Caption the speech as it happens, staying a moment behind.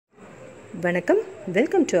வணக்கம்,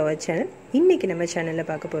 welcome to our channel. இன்றைக்கி நம்ம சேனலில்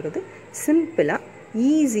பார்க்க போகிறது சிம்பிளாக,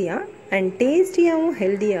 ஈஸியாக அண்ட் டேஸ்டியாகவும்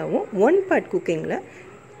ஹெல்த்தியாகவும் ஒன் பார்ட் குக்கிங்கில்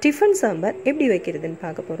டிஃபன் சாம்பார் எப்படி வைக்கிறதுன்னு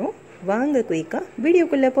பார்க்க போகிறோம். வாங்க குயிக்காக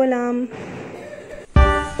வீடியோக்குள்ளே போகலாம்.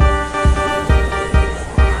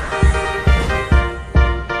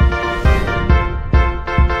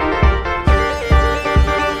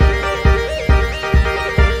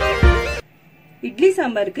 இட்லி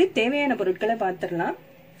சாம்பாருக்கு தேவையான பொருட்களை பார்த்துடலாம்.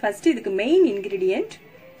 ஃபர்ஸ்ட் இதுக்கு மெயின் இன்கிரிடியன்ட்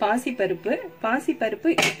பாசிப்பருப்பு.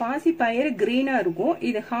 பாசிப்பயிறு கிரீனா இருக்கும்,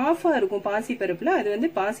 இது ஹாஃபா இருக்கும் பாசிப்பருப்புல, அது வந்து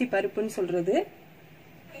பாசிப்பருப்புன்னு சொல்றது.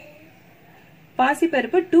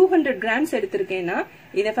 பாசிப்பருப்பு 200 கிராம்ஸ் எடுத்திருக்கேன்னா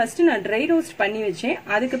இதை ஃபர்ஸ்ட் நான் ட்ரை ரோஸ்ட் பண்ணி வச்சேன்.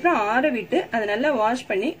 அதுக்கப்புறம் ஆற விட்டு அதை நல்லா வாஷ்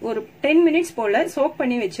பண்ணி ஒரு 10 மினிட்ஸ் போல சோக்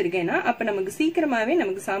பண்ணி வச்சிருக்கேன்னா அப்ப நமக்கு சீக்கிரமாவே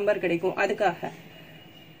நமக்கு சாம்பார் கிடைக்கும். அதுக்காக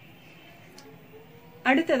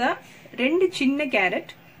அடுத்ததா 2 சின்ன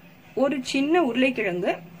கேரட், ஒரு சின்ன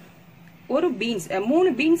உருளைக்கிழங்கு, ஒரு பீன்ஸ்,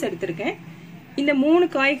 3 பீன்ஸ் எடுத்திருக்கேன். இந்த 3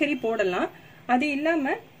 காய்கறி போடலாம். அது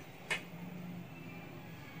இல்லாம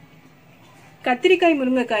கத்திரிக்காய்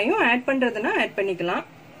முருங்கைக்காயும் ஆட் பண்றதுன்னா ஆட் பண்ணிக்கலாம்.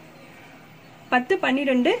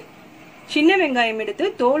 10-12 சின்ன வெங்காயம் எடுத்து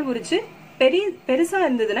தோல் உரிச்சு பெருசா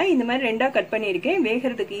இருந்ததுன்னா இந்த மாதிரி 2ஆ கட் பண்ணிருக்கேன்,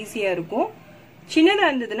 வேகிறதுக்கு ஈஸியா இருக்கும். சின்னதா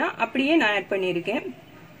இருந்ததுன்னா அப்படியே நான் ஆட் பண்ணிருக்கேன்.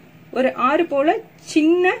 ஒரு 6 போல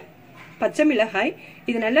சின்ன பச்சை மிளகாய்,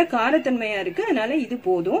 இது நல்ல காரத்தன்மையா இருக்கு, அதனால இது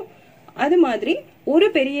போதும். அது மாதிரி ஒரு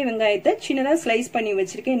பெரிய வெங்காயத்தை சின்னதா ஸ்லைஸ் பண்ணி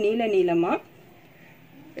வச்சிருக்கேன் நீளமா.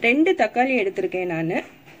 2 தக்காளி எடுத்திருக்கேன் நானு.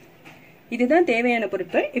 இதுதான் தேவையான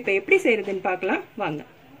பொருட்கள். இப்ப எப்படி செய்யறதுன்னு பார்க்கலாம் வாங்க.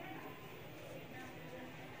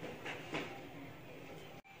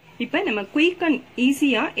 இப்ப நம்ம குயிக் அண்ட்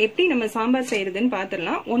ஈஸியா எப்படி நம்ம சாம்பார் செய்யறதுன்னு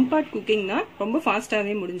பாத்துடலாம். ஒன் பார்ட் குக்கிங் தான், ரொம்ப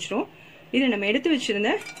ஃபாஸ்டாவே முடிஞ்சிடும். இது நம்ம எடுத்து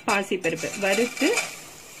வச்சிருந்த பாசிப்பருப்பு வறுத்து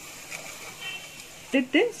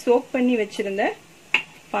சோக் பண்ணி வச்சிருந்த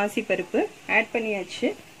பாசிப்பருப்பு ஆட் பண்ணியாச்சு.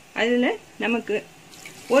 அதுல நமக்கு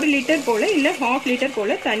 1 லிட்டர் போல இல்ல 1/2 லிட்டர்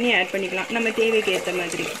போல தண்ணி ஆட் பண்ணிக்கலாம், நம்ம தேவைக்கு ஏற்ற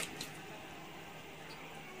மாதிரி.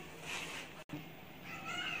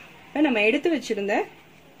 நம்ம எடுத்து வச்சிருந்த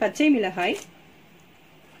பச்சை மிளகாய்,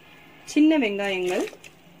 சின்ன வெங்காயங்கள்,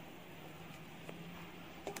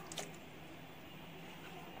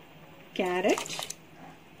 கேரட்,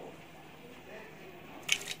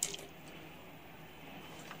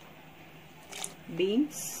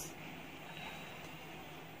 பீன்ஸ்,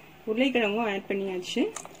 உருளைக்கிழங்கும் ஆட் பண்ணியாச்சு.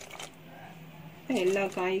 எல்லா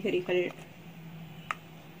காய்கறிகள்,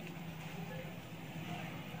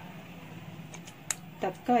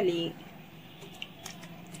 தக்காளி,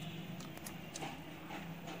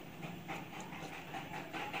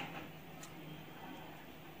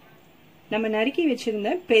 நம்ம நறுக்கி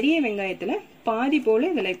வச்சிருந்த பெரிய வெங்காயத்துல பாதி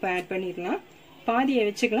போல இதுல இப்ப ஆட் பண்ணிடலாம். பாதியை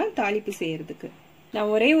வச்சுக்கலாம் தாளிப்பு செய்யறதுக்கு.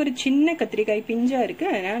 நான் ஒரே ஒரு சின்ன கத்திரிக்காய் பிஞ்சா இருக்கு,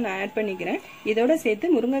 அதனால நான் ஆட் பண்ணிக்கிறேன். இதோட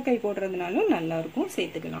சேர்த்து முருங்கைக்காய் போடுறதுனாலும் நல்லா இருக்கும்,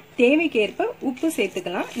 சேர்த்துக்கலாம். தேவைக்கு ஏற்ப உப்பு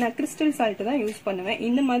சேர்த்துக்கலாம். நான் கிறிஸ்டல் சால்ட் தான் யூஸ் பண்ணுவேன்.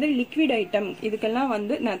 இந்த மாதிரி லிக்விட் ஐட்டம் இதுக்கெல்லாம்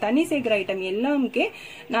வந்து நான் தண்ணி சேர்க்கிற ஐட்டம் எல்லாமுக்கே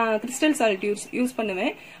நான் கிறிஸ்டல் சால்ட் யூஸ்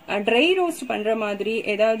பண்ணுவேன். ட்ரை ரோஸ்ட் பண்ற மாதிரி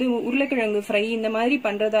ஏதாவது உருளைக்கிழங்கு ஃப்ரை இந்த மாதிரி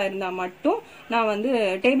பண்றதா இருந்தா மட்டும் நான் வந்து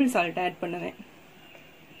டேபிள் சால்ட் ஆட் பண்ணுவேன்.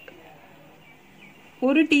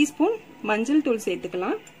 1 டீஸ்பூன் மஞ்சள் தூள்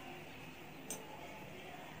சேர்த்துக்கலாம்.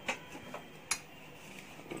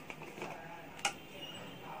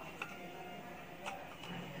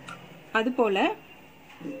 அதுபோல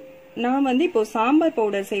நான் வந்து இப்போ சாம்பார்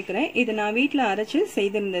பவுடர் சேர்க்கிறேன். இது நான் வீட்டில் அரைச்சு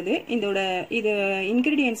செய்திருந்தது. இது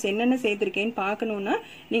இன்கிரீடியன்ஸ் என்னென்ன சேர்த்திருக்கேன்னு பார்க்கணும்னா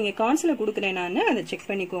நீங்க கான்ஸ்ல கொடுக்குறேன், நான் அதை செக்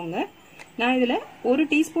பண்ணிக்கோங்க. நான் இதுல 1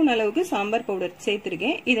 டீஸ்பூன் அளவுக்கு சாம்பார் பவுடர்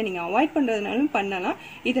சேர்த்திருக்கேன். இதை நீங்க அவாய்ட் பண்றதுனாலும் பண்ணலாம்,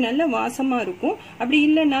 இது நல்ல வாசமா இருக்கும். அப்படி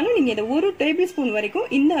இல்லைன்னாலும் நீங்க இதை 1 டேபிள் ஸ்பூன் வரைக்கும்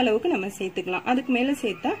இந்த அளவுக்கு நம்ம சேர்த்துக்கலாம். அதுக்கு மேல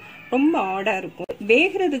சேர்த்தா ரொம்ப ஆடா இருக்கும்.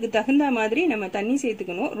 வேகிறதுக்கு தகுந்த மாதிரி நம்ம தண்ணி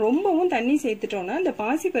சேர்த்துக்கணும். ரொம்பவும் தண்ணி சேர்த்துட்டோம்னா அந்த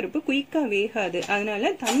பாசிப்பருப்பு குயிக்கா வேகாது.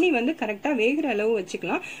 அதனால தண்ணி வந்து கரெக்டா வேகிற அளவு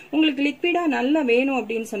வச்சுக்கலாம். உங்களுக்கு லிக்விடா நல்லா வேணும்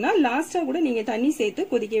அப்படின்னு சொன்னா லாஸ்டா கூட நீங்க தண்ணி சேர்த்து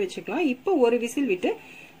கொதிக்க வச்சுக்கலாம். இப்போ ஒரு விசில் விட்டு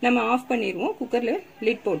நம்ம ஆஃப் பண்ணிடுவோம். குக்கர்ல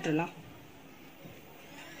லிட் போட்டுடலாம்.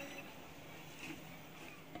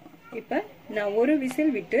 இப்ப நான் ஒரு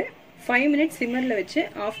விசில் விட்டு 5 மினிட்ஸ் சிம்மர்ல வச்சு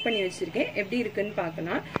ஆஃப் பண்ணி வச்சிருக்கேன். எப்படி இருக்குன்னு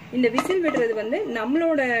பார்க்கலாம். இந்த விசில் விடுறது வந்து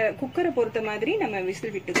நம்மளோட குக்கரை பொறுத்த மாதிரி நம்ம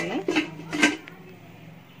விசில் விட்டுக்கணும்.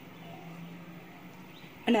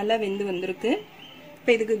 நல்லா வெந்து வந்திருக்கு.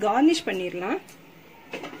 இப்ப இதுக்கு கார்னிஷ் பண்ணிடலாம்.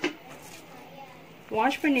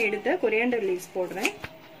 வாஷ் பண்ணி எடுத்த கொரியாண்டர் லீவ்ஸ் போடுறேன்.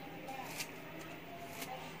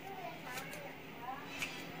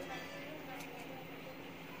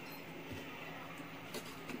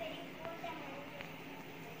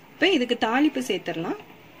 இப்போ இதுக்கு தாளிப்பு சேர்த்துடலாம்.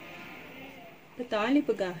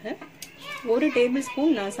 தாளிப்புக்காக 1 டேபிள்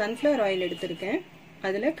ஸ்பூன் நான் சன்ஃப்ளவர் ஆயில் எடுத்திருக்கேன்.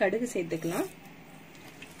 அதுல கடுகு சேர்த்துக்கலாம்,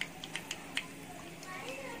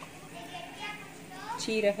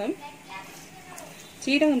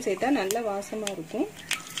 சீரகம் சேர்த்தா நல்ல வாசமா இருக்கும்.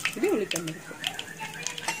 இது உளுத்தம்பருப்பு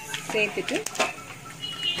சேர்த்துட்டு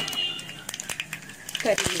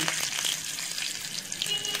கறிவேப்பிலை,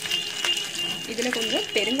 இதுல கொஞ்சம்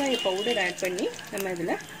பெருங்காய பவுடர் ஆட் பண்ணி நம்ம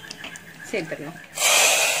இதுல சேர்த்துடலாம்.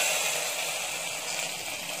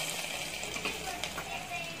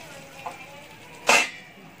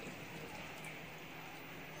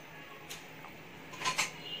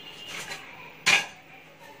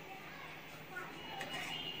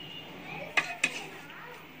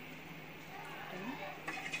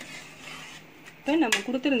 இப்போ நம்ம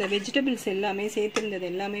கொடுத்துருந்த வெஜிடபிள்ஸ் எல்லாமே சேர்த்துருந்தது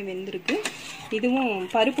எல்லாமே வெந்திருக்கு. இதுவும்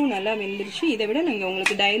பருப்பும் நல்லா வெந்துருச்சு. இதை விட நீங்கள்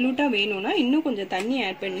உங்களுக்கு டைலூட்டாக வேணும்னா இன்னும் கொஞ்சம் தண்ணி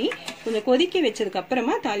ஆட் பண்ணி கொஞ்சம் கொதிக்க வச்சதுக்கு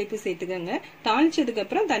அப்புறமா தாளிப்பு சேர்த்துக்கோங்க. தாளிச்சதுக்கு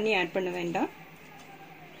அப்புறம் தண்ணி ஆட் பண்ண வேண்டாம்.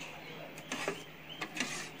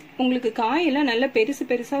 உங்களுக்கு காயெல்லாம் நல்லா பெருசு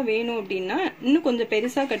பெருசாக வேணும் அப்படின்னா இன்னும் கொஞ்சம்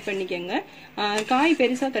பெருசாக கட் பண்ணிக்கோங்க. காய்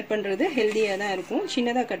பெருசாக கட் பண்ணுறது ஹெல்த்தியாக தான் இருக்கும்,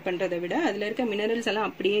 சின்னதாக கட் பண்ணுறதை விட. அதில் இருக்க மினரல்ஸ் எல்லாம்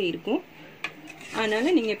அப்படியே இருக்கும்.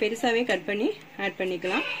 அதனால நீங்கள் பெருசாகவே கட் பண்ணி ஆட்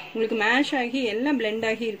பண்ணிக்கலாம். உங்களுக்கு மேஷ் ஆகி எல்லாம் பிளெண்ட்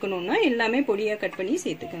ஆகி இருக்கணும்னா எல்லாமே பொடியாக கட் பண்ணி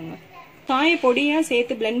சேர்த்துக்கோங்க. காயை பொடியாக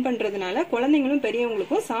சேர்த்து பிளெண்ட் பண்ணுறதுனால குழந்தைங்களும்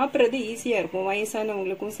பெரியவங்களுக்கும் சாப்பிட்றது ஈஸியாக இருக்கும்.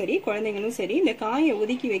 வயசானவங்களுக்கும் சரி குழந்தைங்களும் சரி இந்த காயை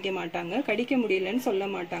ஒதுக்கி வைக்க மாட்டாங்க, கடிக்க முடியலன்னு சொல்ல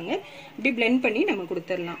மாட்டாங்க. இப்படி பிளெண்ட் பண்ணி நம்ம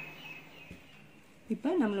கொடுத்துடலாம். இப்போ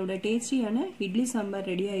நம்மளோட டேஸ்டியான இட்லி சாம்பார்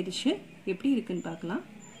ரெடி ஆயிடுச்சு. எப்படி இருக்குன்னு பார்க்கலாம்.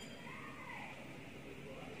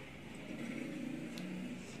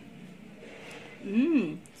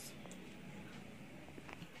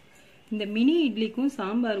 இந்த மினி இட்லிக்கும்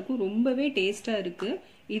சாம்பாருக்கும் ரொம்பவே டேஸ்டா இருக்கு.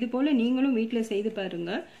 இது போல நீங்களும் வீட்டில் செய்து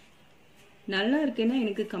பாருங்க. நல்லா இருக்குன்னா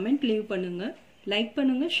எனக்கு கமெண்ட் லீவ் பண்ணுங்க, லைக்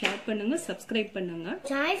பண்ணுங்க, ஷேர் பண்ணுங்க, சப்ஸ்கிரைப் பண்ணுங்க.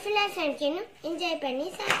 ஜாய்ஃபுல்லா சமைக்கணும், என்ஜாய் பண்ணி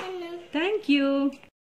சாப்பிடணும். தேங்க்யூ.